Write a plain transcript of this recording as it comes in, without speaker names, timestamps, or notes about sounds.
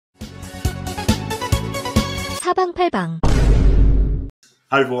사방팔방.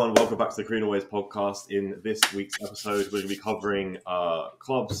 Hi everyone, welcome back to the Korean Always podcast. In this week's episode, we're going to be covering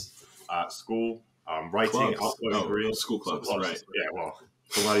clubs at school, writing, outgoing Korean. School clubs, right. Yeah, well,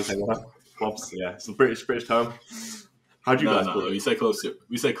 so how do you say that? Clubs, yeah, it's a British term. How do you guys call it? We say clubs too.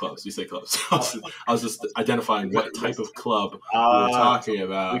 We say clubs. I was just identifying what type of club we were talking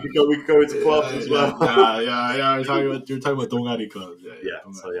about. We could go into clubs as well. Yeah. You're talking about 동아리 clubs.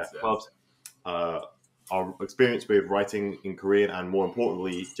 Clubs. Our experience with writing in Korean, and more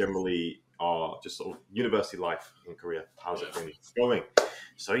importantly, generally, our just sort of university life in Korea. How's it going?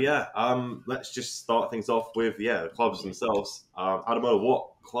 So let's just start things off with the clubs themselves. Adamo, what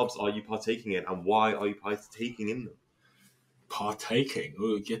clubs are you partaking in, and why are you partaking in them? Partaking?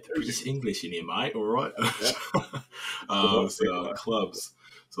 We'll get the British English in here, mate. All right. So clubs.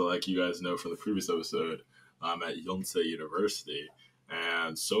 So like you guys know from the previous episode, I'm at Yonsei University.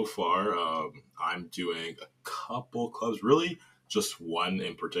 And so far, I'm doing a couple clubs, really just one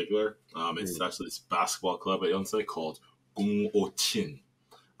in particular. It's actually this basketball club at Yonsei called 공오친.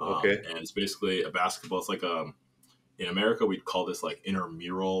 And it's basically a basketball. It's like in America, we'd call this like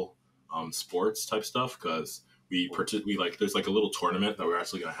intramural sports type stuff, because we there's like a little tournament that we're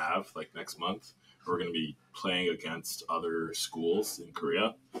actually going to have like next month. We're going to be playing against other schools in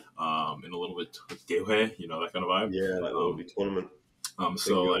Korea in a little bit 대회, that kind of vibe. Yeah, like a little bit tournament.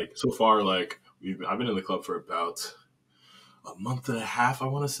 So far, I've been in the club for about a month and a half, I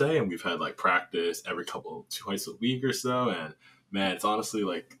want to say, and we've had like practice twice a week or so. And man, it's honestly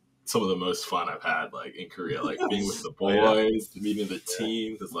like some of the most fun I've had like in Korea, like being with the boys, meeting the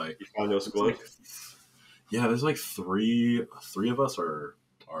team. There's like, you found your squad? There's like three of us are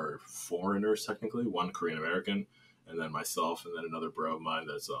foreigners technically, one Korean American, and then myself, and then another bro of mine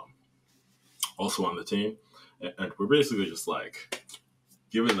that's also on the team, and we're basically just like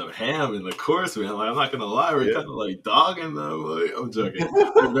giving them ham in the course, man. Like, I'm not gonna lie, we're kind of like dogging them. Like, I'm joking.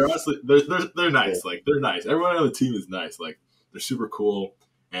 They're honestly, they're nice. Like, they're nice. Everyone on the team is nice. Like, they're super cool,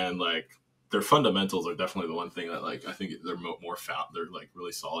 and like their fundamentals are definitely the one thing that like I think they're more found. They're like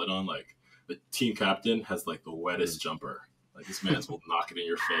really solid on. Like, the team captain has like the wettest jumper. Like, this man's will knock it in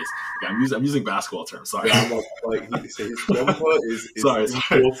your face. Like, I'm using basketball terms. Sorry. Yeah, his jumper is sorry.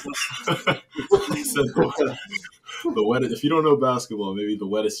 The wettest. If you don't know basketball, maybe the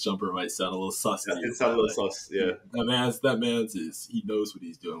wettest jumper might sound a little sus. Yeah, it sounds a little sus. Yeah. That man's he knows what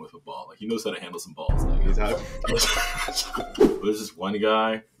he's doing with a ball. Like, he knows how to handle some balls. Like, there's this one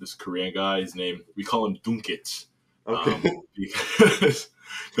guy, this Korean guy. His name, we call him Dunkich. Because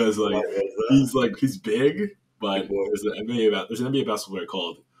he's big. But there's an NBA basketball player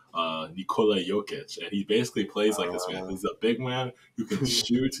called Nikola Jokic, and he basically plays like this man. He's a big man who can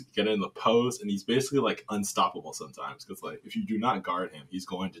shoot, get in the post, and he's basically like unstoppable sometimes, because like if you do not guard him, he's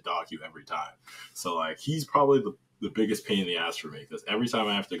going to dog you every time. So like he's probably the biggest pain in the ass for me, because every time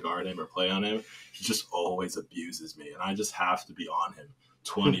I have to guard him or play on him, he just always abuses me, and I just have to be on him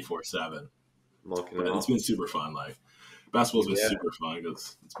 24/7. But it's been super fun. Like, basketball's been super fun,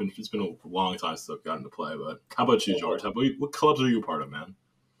 because it's been a long time since I've gotten to play. But how about you, George? What clubs are you a part of, man?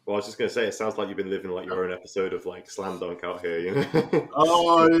 Well, I was just gonna say, it sounds like you've been living like your own episode of like Slam Dunk out here, you know?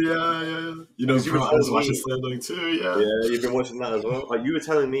 Oh yeah. I was watching Slam Dunk too. Yeah, you've been watching that as well. Like, you were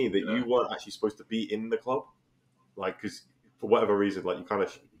telling me that you weren't actually supposed to be in the club, like, because for whatever reason, like you kind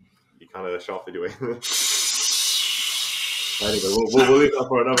of shafted your way. Anyway, we'll leave that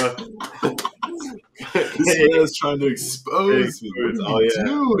for another. This man's trying to expose me.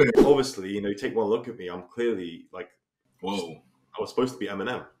 Doing? Obviously, you take one look at me. I'm clearly like, whoa. I was supposed to be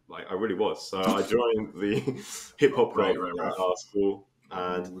Eminem. Like, I really was. So I joined the hip hop club at our school.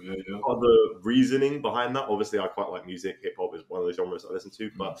 And the reasoning behind that, obviously, I quite like music. Hip hop is one of the genres I listen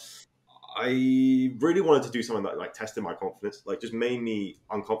to. But I really wanted to do something that like tested my confidence, like just made me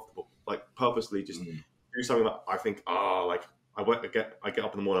uncomfortable. Like, purposely just do something that I think, like I get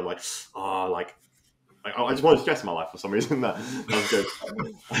up in the morning, I'm like, I just wanted to stress in my life for some reason. That's good.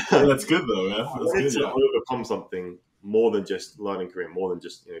 That's good though, man. I wanted to overcome something more than just learning Korean, more than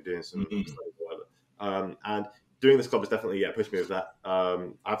just doing some studies or whatever. And doing this club has definitely pushed me with that. I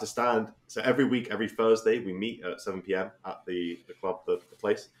have to stand. So every week, every Thursday, we meet at 7 p.m. at the club, the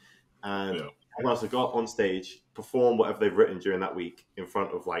place, and everyone has to go up on stage, perform whatever they've written during that week in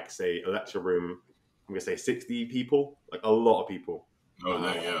front of, like, say, a lecture room. I'm gonna say 60 people, like a lot of people.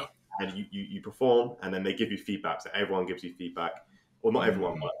 And you perform, and then they give you feedback. So everyone gives you feedback, or not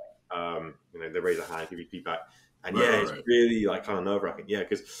everyone, but they raise a hand, give you feedback. And it's really like kind of nerve-wracking. Yeah,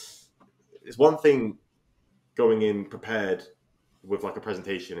 because it's one thing going in prepared with like a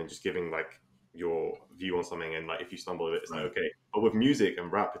presentation and just giving like your view on something, and like if you stumble with it, it's like okay. But with music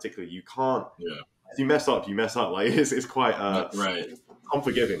and rap particularly, you can't if you mess up, you mess up. Like it's quite Right.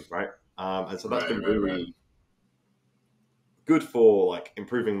 unforgiving, right? And so that's Right. been Right. Right. really good for like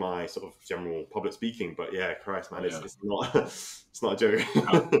improving my sort of general public speaking. But yeah, Christ, man, Yeah. it's not it's not a joke.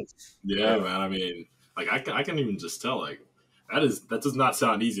 Yeah, Yeah, man. I mean, like I can even just tell like that does not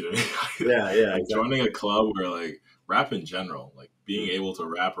sound easy to me. yeah, Like joining exactly. a club where like rap in general, like being Mm, able to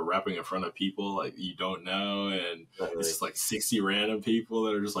rap or rapping in front of people like you don't know, and it's definitely. just like 60 random people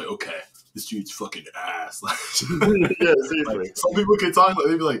that are just like, okay, this dude's fucking ass. Yeah, Like seriously, some people can talk, like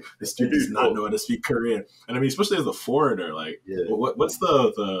they'd be like, this they dude does do not know talk. how to speak Korean. And I mean, especially as a foreigner, like Yeah. what's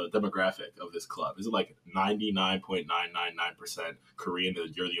the demographic of this club? Is it like 99.999% Korean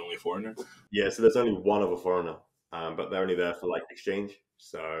that you're the only foreigner? Yeah, so there's only one other foreigner, but they're only there for like exchange.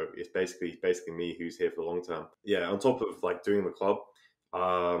 So it's basically me who's here for the long term. Yeah, on top of like doing the club,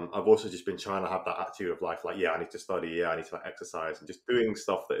 I've also just been trying to have that attitude of life, like yeah, I need to study, yeah, I need to like, exercise, and just doing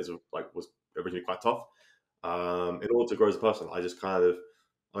stuff that is like was originally quite tough. In order to grow as a person, I just kind of,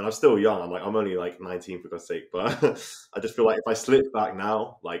 I mean, I'm still young. I'm only like 19 for God's sake, but I just feel like if I slip back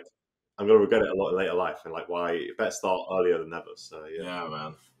now, like I'm gonna regret it a lot in later life, and like why better start earlier than never. So yeah. Yeah,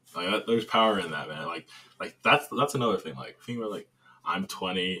 man. Like there's power in that, man. Like that's another thing. Like think about like I'm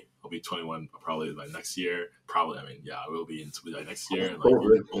 20, I'll be 21 probably like next year. Probably, I mean, yeah, I will be into like next year. And like you're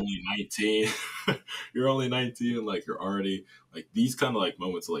Probably. only 19, you're only 19, and like you're already like these kind of like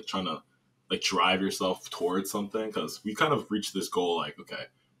moments of like trying to like drive yourself towards something because we kind of reached this goal like okay,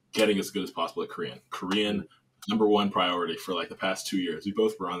 getting as good as possible at Korean number one priority for like the past 2 years. We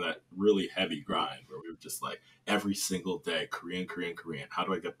both were on that really heavy grind where we were just like every single day, Korean, Korean, Korean. How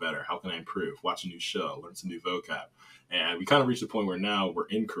do I get better? How can I improve? Watch a new show, learn some new vocab. And we kind of reached the point where now we're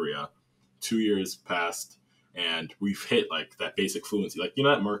in Korea, 2 years passed, and we've hit like that basic fluency. Like, you know,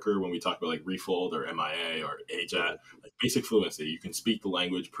 that marker when we talk about like refold or MIA or AJAT, like basic fluency. You can speak the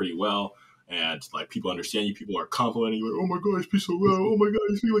language pretty well. And like people understand you, people are complimenting you, like, "Oh my god, you speak so well! Oh my god,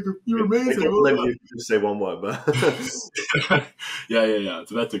 you speak like you're They amazing!" compliment you if you just say one word, but Yeah,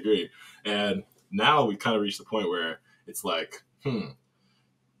 to that degree. And now we kind of reached the point where it's like,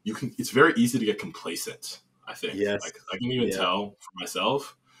 you can. It's very easy to get complacent. I think, yes, like, I can even yeah. tell for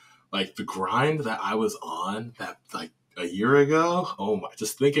myself, like the grind that I was on that like a year ago. Oh my!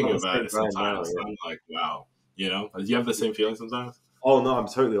 Just thinking Not the about same it brand now. sometimes, Yeah. I'm like, wow. You know, do you have the same feeling sometimes? Oh no, I'm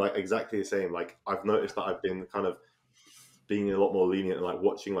totally like exactly the same. Like I've noticed that I've been kind of being a lot more lenient and like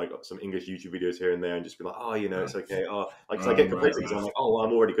watching like some English YouTube videos here and there and just be like, oh, you know, Right, it's okay. Oh, like 'cause I get right, complacent because right. I'm like, oh, well,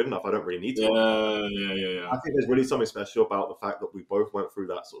 I'm already good enough. I don't really need to learn. Yeah. I think there's really something special about the fact that we both went through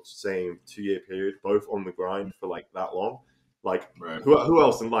that sort of same 2 year period, both on the grind for like that long. Like, Right. who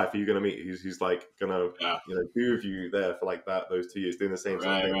else in life are you gonna meet who's like gonna Yeah. be with you there for like those 2 years doing the same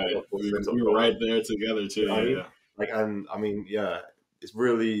sort of Right. thing, Right. same sort We of were goal? right there together too. You know what I mean? Yeah. Like, and I mean, yeah, it's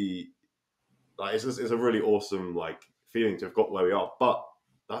really like it's a really awesome like feeling to have got where we are. But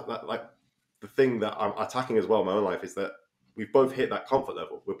that like the thing that I'm attacking as well in my own life is that we've both hit that comfort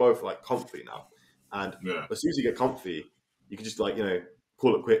level. We're both like comfy now, and Yeah. as soon as you get comfy, you can just like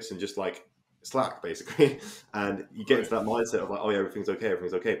call it quits and just like slack basically, and you get Right. into that mindset of like, oh yeah, everything's okay,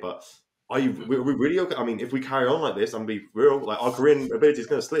 everything's okay. But Yeah. are we really okay? I mean, if we carry on like this, I'm be real, like our Korean ability is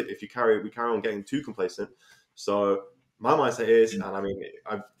going to slip if we carry on getting too complacent. So my mindset is, And, and I mean,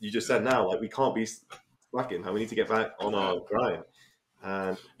 you just yeah. said now, like we can't be slacking. We need to get back on Yeah. our grind.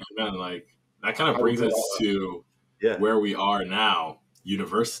 And And man, like that kind of how we brings go about us that? to Yeah, where we are now,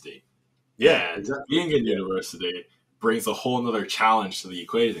 university. yeah, And exactly. being in Yeah, university brings a whole nother challenge to the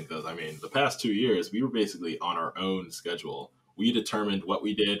equation because I mean, the past 2 years we were basically on our own schedule. We determined what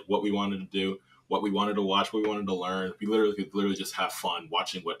we did, what we wanted to do, what we wanted to watch, what we wanted to learn. We literally could literally just have fun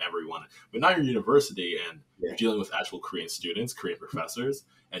watching whatever we wanted. But now you're in university and yeah, you're dealing with actual Korean students, Korean professors,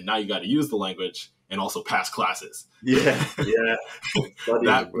 and now you got to use the language and also pass classes. yeah, yeah.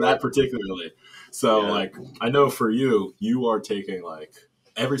 Studying, bro. That particularly. So Yeah, like I know for you, you are taking like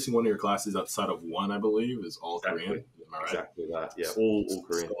every single one of your classes outside of one, I believe, is all Korean. exactly, Am I right? exactly that. Yeah, So, all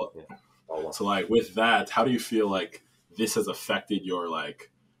Korean. so, Yeah, all one. so like with that, how do you feel like this has affected your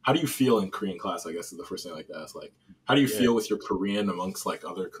like? How do you feel in Korean class? I guess is the first thing I like to ask. Like, how do you Yeah. feel with your Korean amongst like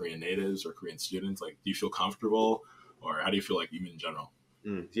other Korean natives or Korean students? Like, do you feel comfortable, or how do you feel like even in general?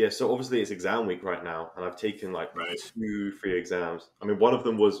 Yeah, so obviously it's exam week right now, and I've taken like Right. 3 exams. I mean, one of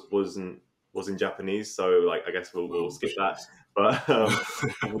them was in Japanese, so like I guess we'll Oh skip that. jeez. But Oh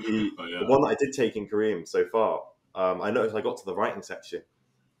the yeah. one that I did take in Korean so far, I noticed I got to the writing section,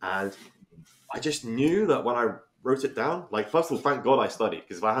 and I just knew that when I wrote it down, like first of all, thank God I studied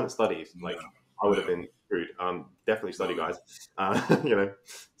because if I hadn't studied, Yeah. like I would have Yeah. been screwed. Definitely study, Oh yeah. guys.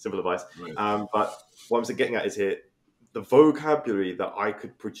 Simple advice. Right. But what I'm getting at is here the vocabulary that I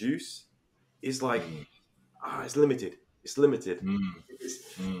could produce. is like Mm, it's limited. It's limited. mm, It's,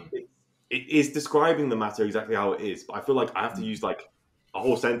 mm, it is describing the matter exactly how it is, but I feel like I have to mm, use like a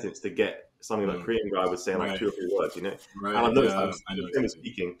whole sentence to get something that mm. Korean guy would say in like Right, 2 or 3 words, And right. I've noticed Yeah, that I know when exactly.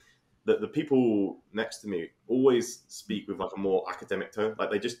 speaking, that the people next to me always speak with like a more academic tone.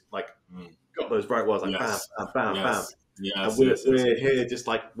 Like they just like Mm. got those right words, like bam, Yes, bam, bam, bam. yes, And yes, we're, yes, yes. we're here just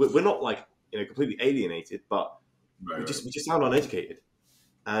like we're not like completely alienated, but Right, right. we just sound uneducated.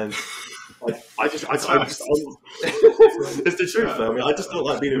 And like It's I just facts. it's the truth. Yeah, Though. I mean, I just don't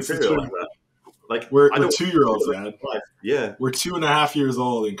like being it's the inferior like truth. that. Like We're I we're don't want to 2 year olds, feel man. like life. Yeah, We're 2.5 years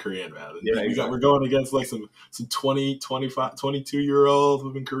old in Korean, man. And yeah, we're exactly. going against like some 20, 25, 22 year old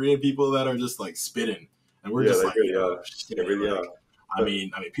living Korean people that are just like spitting, and we're Yeah, just they like, really yo, are. shit. They really are. Like, But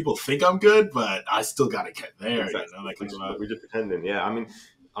I mean, people think I'm good, but I still gotta get there. You exactly, know, that kind of we're just pretending. Yeah, I mean,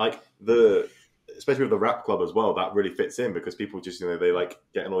 like especially with the rap club as well, that really fits in because people just they like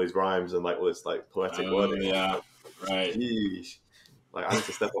getting all these rhymes and like all this like poetic Oh wording. yeah, Like, right. geez, like I need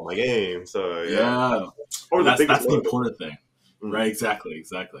to step on my game. So yeah, Yeah, probably and the biggest that's the motive. important thing. Mm, Right, exactly,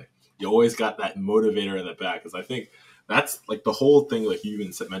 exactly. You always got that motivator in the back because I think that's like the whole thing. Like you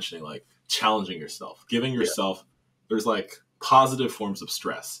even mentioning, like challenging yourself, giving yeah, yourself. There's like positive forms of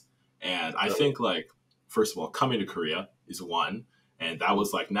stress, and I certainly. think like first of all, coming to Korea is one, and that Mm,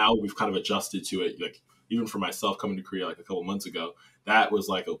 was like now we've kind of adjusted to it. Like even for myself coming to Korea like a couple months ago, that was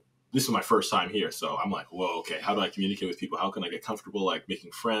like this was my first time here, so I'm like, whoa, okay, how do I communicate with people? How can I get comfortable like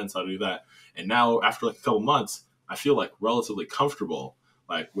making friends? How to do that? And now after like a couple months I feel like relatively comfortable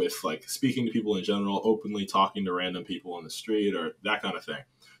like with like speaking to people in general, openly talking to random people on the street or that kind of thing.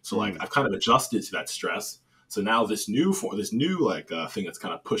 So like mm, I've kind of adjusted to that stress. So now this new like thing that's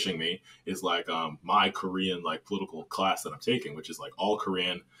kind of pushing me is like my Korean like political class that I'm taking, which is like all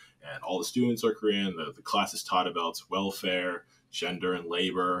Korean and all the students are Korean. The class is taught about welfare, gender and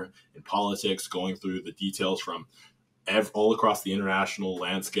labor, and politics, going through the details from all across the international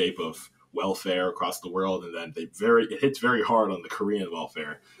landscape of welfare across the world, and then it hits very hard on the Korean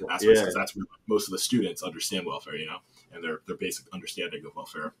welfare aspects yeah, because that's where most of the students understand welfare, you know, and their basic understanding of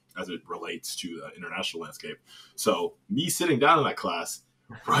welfare as it relates to the international landscape. So me sitting down in that class,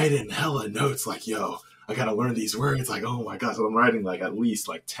 writing hella notes like, yo, I gotta learn these words. Like, oh my gosh, so I'm writing like at least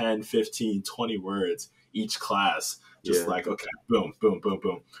like 10, 15, 20 words each class. Just yeah, like, okay, boom, boom, boom,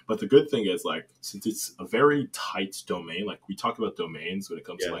 boom. But the good thing is, like, since it's a very tight domain, like we talk about domains when it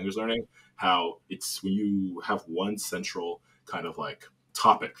comes to yeah, language learning, how it's when you have one central kind of like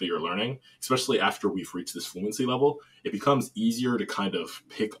topic that you're learning, especially after we've reached this fluency level, it becomes easier to kind of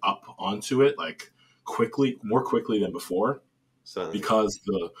pick up onto it like more quickly than before certainly. because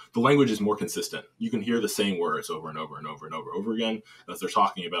the language is more consistent. You can hear the same words over and over and over and over again as they're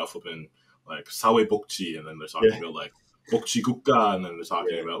talking about flipping like sawe bokchi, and then they're talking Yeah, about like bokchi gukka, and then they're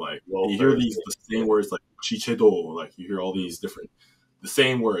talking yeah, about like you hear welfare. the Yeah, same words like chichedo, like you hear all mm, these different the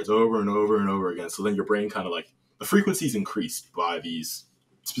same words over and over and over again. So then your brain kind of like the frequency is increased by these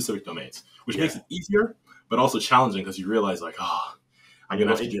specific domains, which makes yeah, it easier, but also challenging because you realize like, oh, I'm and you're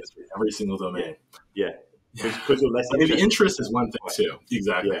gonna have not to do this interested. for every single Yeah, domain. yeah, Yeah. because you're less I mean, the interested. interest is one thing Right. too.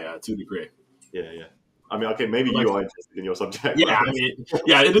 Exactly. Yeah, Yeah, to a degree. yeah, yeah. I mean, okay, maybe But you like, are interested in your subject, yeah, but I mean,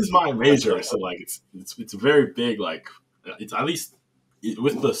 yeah, it is my major, so like, it's a very big like, it's at least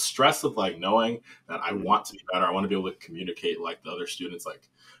with the stress of like knowing that I mm, want to be better, I want to be able to communicate like the other students, like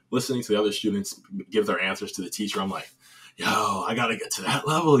listening to the other students give their answers to the teacher. I'm like, yo, I gotta get to that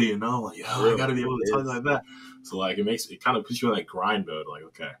level, you know, like yo, for I real, gotta be able to it talk is. like that. So like, it kind of puts you in like grind mode. Like,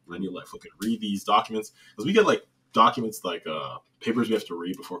 okay, I need Mm. to like fucking read these documents because we get like documents like papers we have to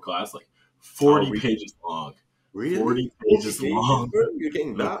read before class, like Oh, 40 pages long. really? 40 40 pages pages, long bro? You're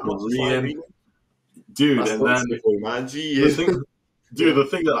getting of that much assigned Korean, reading? dude. That's And then nonsense, man. the Jeez. thing, dude, Yeah.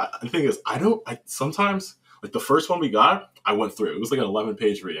 the thing is, I sometimes like the first one we got, I went through. It was like an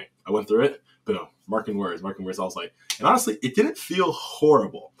 11-page reading. I went through it, but no, marking words, marking words. I was like, and honestly, it didn't feel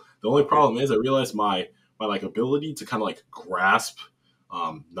horrible. The only Okay. problem is I realized my like ability to kind of like grasp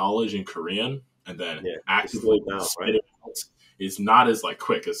knowledge in Korean and then Yeah. It's actively slowed down, spit right? it out is not as like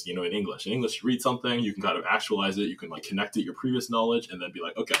quick as you know in English. In English, you read something, you can kind of actualize it, you can like connect it your previous knowledge, and then be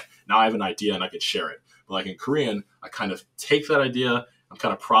like, okay, now I have an idea and I can share it. But like in Korean, I kind of take that idea, I'm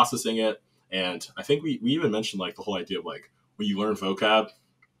kind of processing it, and I think we even mentioned like the whole idea of like when you learn vocab.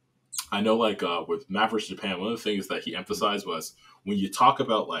 I know like with Mavericks Japan, one of the things that he emphasized was when you talk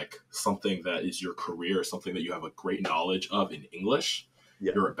about like something that is your career, something that you have a great knowledge of in English,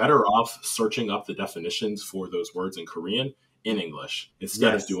 Yeah. you're better off searching up the definitions for those words in Korean in English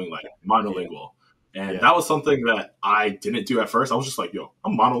instead of Yes. doing like Yeah. monolingual. And that was something that I didn't do at first. I was just like, yo,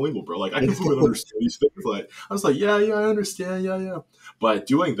 I'm monolingual, bro. Like, I can fluently understand these things. Like, I was like, yeah, I understand. Yeah. But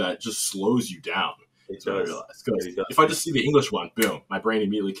doing that just slows you down. It That's what I does. realized. Because It does. if I just see the English one, boom, my brain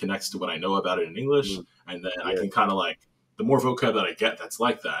immediately connects to what I know about it in English. And then I can kind of like, the more vocab that I get that's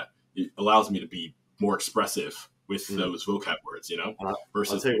like that, it allows me to be more expressive with those vocab words, you know,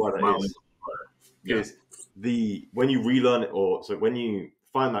 versus I'll tell you why that is. Because when you relearn it, when you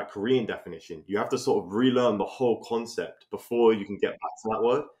find that Korean definition, you have to sort of relearn the whole concept before you can get back to that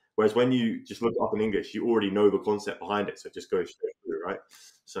word. Whereas when you just look it up in English, you already know the concept behind it, so it just goes straight through, right?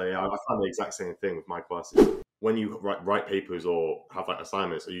 So yeah, I found the exact same thing with my classes. When you write papers or have like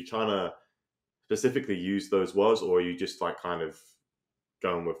assignments, are you trying to specifically use those words, or are you just like kind of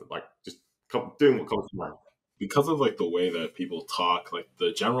going with like just doing what comes to mind? Because of like the way that people talk, like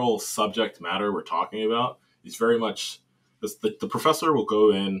the general subject matter we're talking about is very much the professor will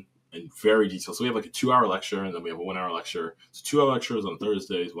go in very detailed. So we have like a 2-hour lecture and then we have a 1-hour lecture. So 2-hour lectures on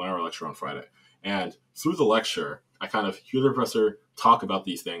Thursdays, 1-hour lecture on Friday. And through the lecture, I kind of hear the professor talk about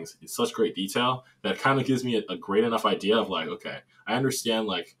these things in such great detail that it kind of gives me a great enough idea of like, okay, I understand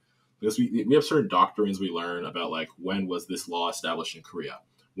like, because we have certain doctrines we learn about like when was this law established in Korea?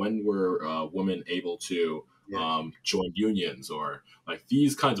 When were women able to join unions, or like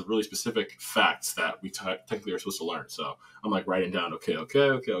these kinds of really specific facts that we technically are supposed to learn. So I'm like writing down, okay.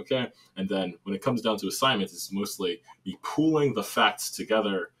 And then when it comes down to assignments, it's mostly me pooling the facts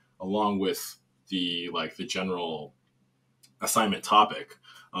together along with the general assignment topic.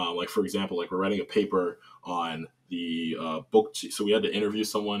 Like for example, like we're writing a paper on the book. So we had to interview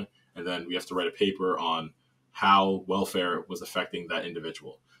someone and then we have to write a paper on how welfare was affecting that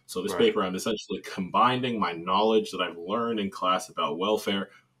individual. So this paper, I'm essentially combining my knowledge that I've learned in class about welfare,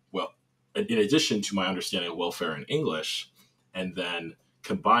 well, in addition to my understanding of welfare in English, and then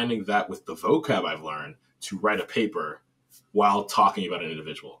combining that with the vocab I've learned to write a paper while talking about an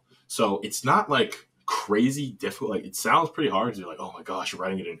individual. So it's not like crazy difficult. Like it sounds pretty hard to be like, oh my gosh, you're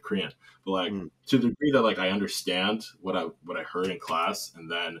writing it in Korean. But like to the degree that like I understand what I heard in class, and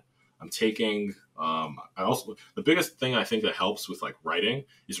then I'm taking I also, the biggest thing I think that helps with like writing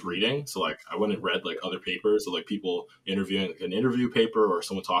is reading. So like I went and read like other papers, so like people interviewing, like an interview paper or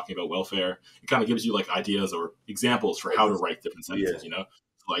someone talking about welfare. It kind of gives you like ideas or examples for how to write different sentences, you know?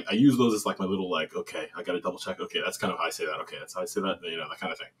 So like I use those as like my little like, okay, I got to double check. Okay, that's kind of how I say that. Okay, that's how I say that, you know, that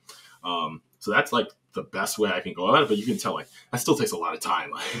kind of thing. So that's like the best way I can go about it, but you can tell like that still takes a lot of time.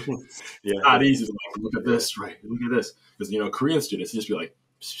 Like it's not easy to like look at this, right? Look at this. Because, you know, Korean students just be like,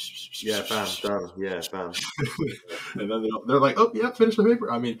 fam. And then they're like, oh yeah, finish the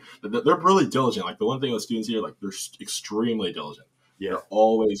paper. I mean, they're really diligent. Like the one thing with students here, like they're extremely diligent. Yeah, they're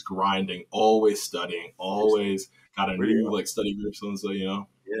always grinding, always studying, always got a new like study group. So you know.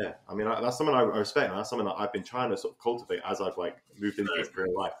 Yeah, I mean that's something I respect, and that's something that I've been trying to sort of cultivate as I've like moved into this career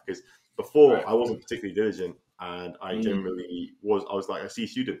life. Because before I wasn't particularly diligent, and I generally was. I was like a C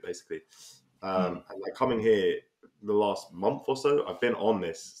student basically, and like coming here the last month or so, I've been on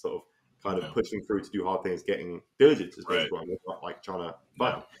this sort of kind of pushing through to do hard things, getting diligent is basically what I'm not like trying to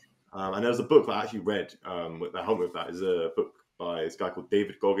find. And there was a book that I actually read that helped me with that. Is a book by this guy called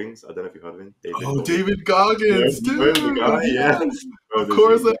David Goggins. I don't know if you've heard of him. David Goggins, dude. Of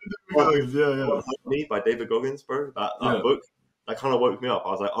course, David Goggins. Yeah. Me by David Goggins, bro. That book, that kind of woke me up.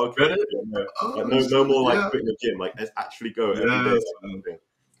 I was like, okay, no more like quitting the gym. Like, let's actually go every day.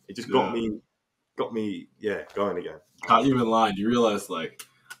 It just got me, going again. Caught you in line. You realize like,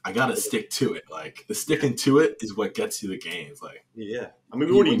 I gotta stick to it. Like the sticking to it is what gets you the gains. Like, I mean,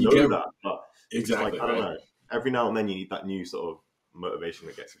 we already know that, but exactly. Like, I don't know. Every now and then you need that new sort of motivation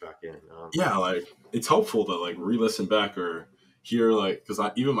that gets you back in. Yeah, like it's helpful to like re-listen back or hear like, because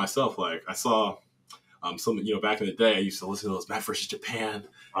even myself, like I saw some, you know, back in the day I used to listen to those Matt versus Japan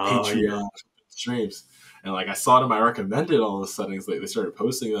Patreon streams, and like I saw them, I recommended all of a sudden. Like they started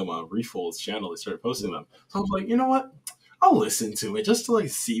posting them on Refold's channel. They started posting them, so I was like, you know what? I'll listen to it just to like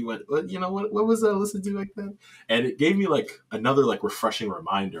see what you know what was I listening to like then, and it gave me like another like refreshing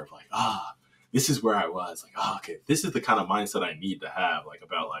reminder of like this is where I was like, okay, this is the kind of mindset I need to have, like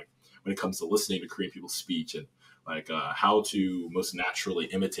about like when it comes to listening to Korean people's speech and like how to most naturally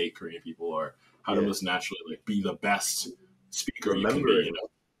imitate Korean people, or how to most naturally like be the best speaker you can be. You know,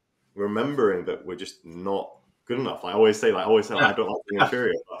 remembering that we're just not good enough. I always say I don't like being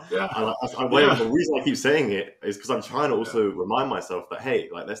inferior. The reason I keep saying it is because I'm trying to also remind myself that, hey,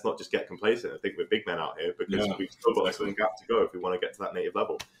 like let's not just get complacent and think we're big men out here, because we've still got some gap to go if we want to get to that native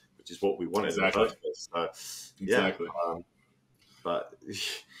level, which is what we wanted in the first place. Exactly. But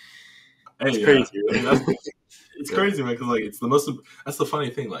it's crazy. it's crazy, man, because like it's the most. That's the funny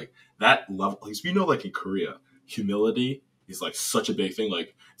thing, like that level. Because we know, like in Korea, humility is like such a big thing.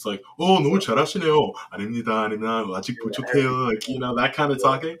 Like it's like, oh, 너무 잘하시네요. 아닙니다, 아닙니다. 아직 부족해요. Like that kind of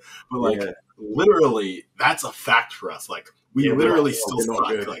talking. But like literally, that's a fact for us. Like we literally still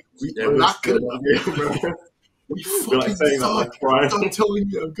suck. Like we're not good enough. We fucking suck. Stop telling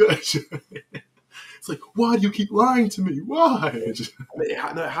me I'm good. It's like, why do you keep lying to me? Why? It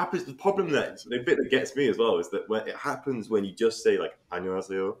happens. The problem the bit that gets me as well is that when it happens when you just say like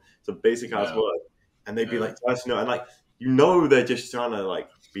 "안녕하세요," it's a basic ass word, and they'd be like, and like they're just trying to like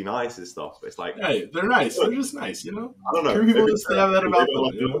be nice and stuff. But it's like, hey, they're nice. They're just nice, I don't know. People just have that about them.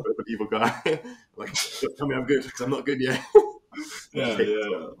 Like an evil guy. Like, tell me I'm good because I'm not good yet.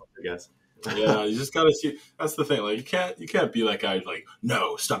 I guess. Yeah, you just gotta see. That's the thing. Like you can't be that guy. Like,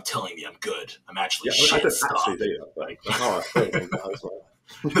 no, stop telling me I'm good. I'm actually shit. I don't stop. actually do that.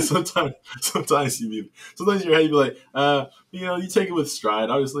 Sometimes sometimes in your head you be like, you take it with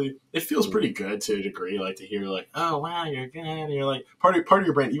stride. Obviously, it feels pretty good to a degree. Like to hear like, oh wow, you're good. And you're like part of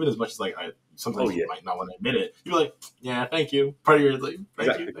your brain, even as much as like sometimes you might not want to admit it. You're like, yeah, thank you. Part of your like,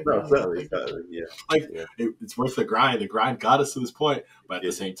 thank you. Certainly, yeah. Like it's worth the grind. The grind got us to this point, but at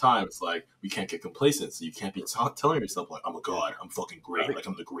the same time, it's like we can't get complacent. So you can't be telling yourself like, I'm a god, I'm fucking great, like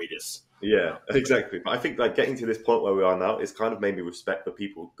I'm the greatest. Yeah, exactly. But I think like getting to this point where we are now, it's kind of made me respect the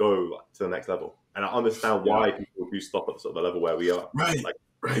people go to the next level, and I understand why people do stop at sort of the level where we are. Right. Like,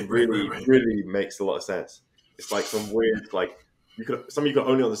 right. It really makes a lot of sense. It's like some weird like. You can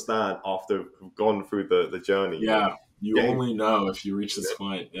only understand after you've gone through the journey. Yeah, you only know if you reach this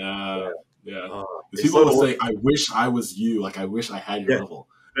point. Yeah. Because people will say, "I wish I was you." Like, I wish I had your level.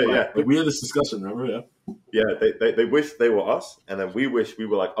 Like we had this discussion. Remember? They wish they were us, and then we wish we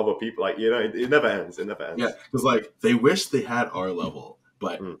were like other people. Like it never ends. It never ends. Yeah, because like they wish they had our level,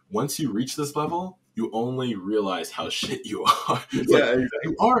 but once you reach this level, you only realize how shit you are. Exactly.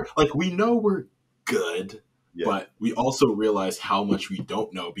 You are like we know we're good. Yeah. But we also realize how much we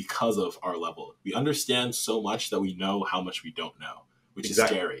don't know because of our level. We understand so much that we know how much we don't know, which is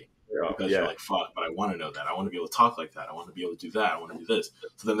scary. Because you're like, fuck, but I want to know that. I want to be able to talk like that. I want to be able to do that. I want to do this.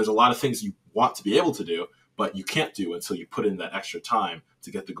 So then there's a lot of things you want to be able to do, but you can't do until you put in that extra time to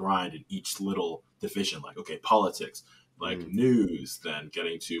get the grind in each little division. Like, okay, politics, like news, then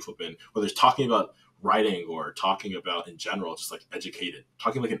getting to flipping, whether it's talking about writing or talking about in general, just like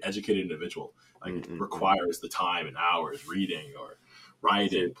talking like an educated individual. Like requires the time and hours reading or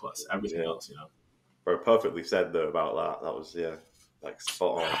writing plus everything else, Bro, perfectly said though about that. That was like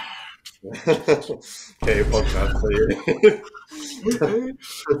spot on. Okay, podcast for you.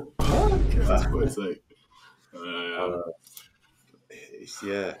 Podcast, what's like?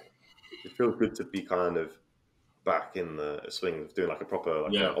 It feels good to be kind of back in the swing of doing like a proper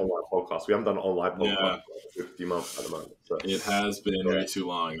an online podcast. We haven't done an online podcast for a few months at the moment. So. It has been way too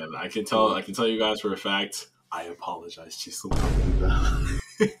long, and I can tell you guys for a fact. I apologize, Chisel.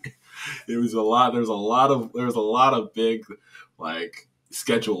 It was a lot. There was a lot of big like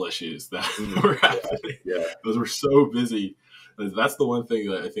schedule issues that were happening. Yeah, because we're so busy. That's the one thing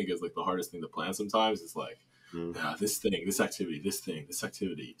that I think is like the hardest thing to plan. Sometimes is like. This thing, this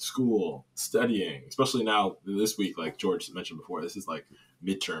activity, school, studying, especially now this week, like George mentioned before, this is like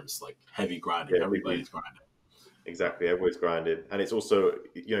midterms, like heavy grinding. Yeah, everybody's grinding. Exactly. Everybody's grinding. And it's also,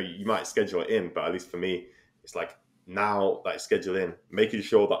 you might schedule it in, but at least for me, it's like now that I schedule in, making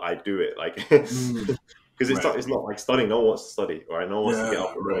sure that I do it. Like, because it's not like studying. No one wants to study, right? No one wants to get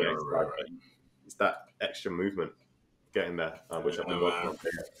up and right. It's that extra movement getting there, which I've been working on.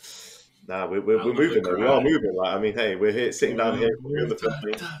 Nah, we're moving. We are moving. Like, I mean, hey, we're here sitting down here. We're the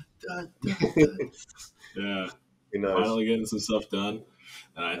Finally getting some stuff done.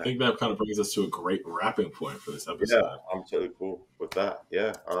 And I think that kind of brings us to a great wrapping point for this episode. Yeah, I'm totally cool with that.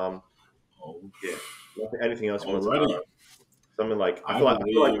 Yeah. Anything else you want to add? Something like I feel like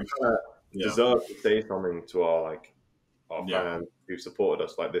we kind of deserve to say something to our fans who supported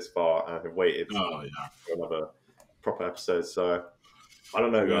us like this far and have waited for another proper episode. So. I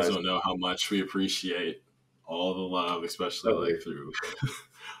don't know, you guys. Don't know how much we appreciate all the love, especially like through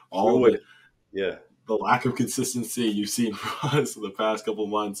all the lack of consistency you've seen from us in the past couple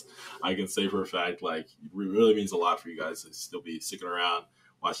months. I can say for a fact, like, it really means a lot for you guys to still be sticking around,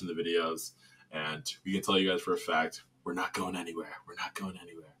 watching the videos, and we can tell you guys for a fact, we're not going anywhere.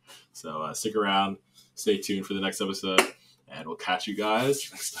 So stick around, stay tuned for the next episode, and we'll catch you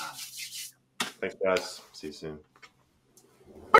guys next time. Thanks, guys. See you soon.